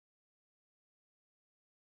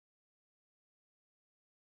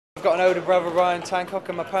I've got an older brother, Ryan Tancock,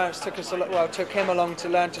 and my parents took him along to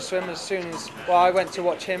learn to swim as soon as, I went to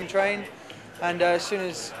watch him train, and as soon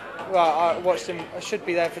as, I watched him. I should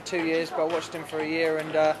be there for 2 years, but I watched him for a year,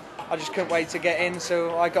 and I just couldn't wait to get in,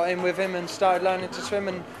 so I got in with him and started learning to swim,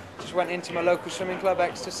 and just went into my local swimming club,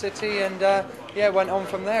 Exeter City, and yeah, went on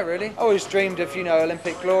from there really. I always dreamed of,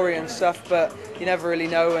 Olympic glory and stuff, but you never really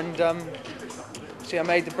know, and see, I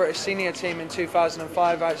made the British senior team in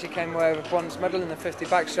 2005. I actually came away with a bronze medal in the 50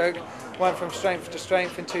 backstroke. Went from strength to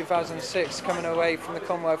strength in 2006, coming away from the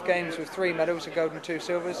Commonwealth Games with 3 medals, a gold and 2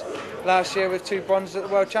 silvers. Last year with 2 bronzes at the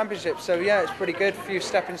World Championships. So yeah, it's pretty good. A few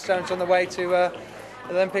stepping stones on the way to the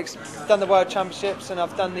Olympics. I've done the World Championships and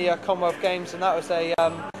I've done the Commonwealth Games, and that was a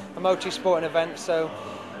multi-sporting event. So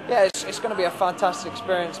yeah, it's going to be a fantastic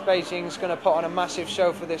experience. Beijing's going to put on a massive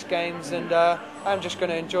show for this Games, and I'm just going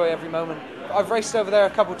to enjoy every moment. I've raced over there a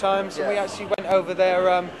couple of times, and we actually went over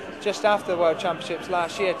there just after the World Championships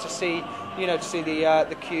last year to see,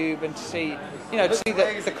 the cube and to see,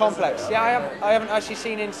 the complex. Yeah, I haven't actually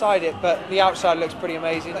seen inside it, but the outside looks pretty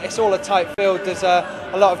amazing. It's all a tight field. There's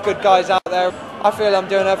a lot of good guys out there. I feel I'm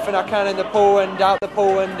doing everything I can in the pool and out the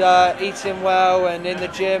pool, and eating well and in the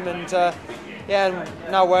gym, and yeah,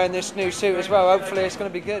 and now wearing this new suit as well. Hopefully it's going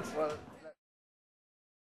to be good.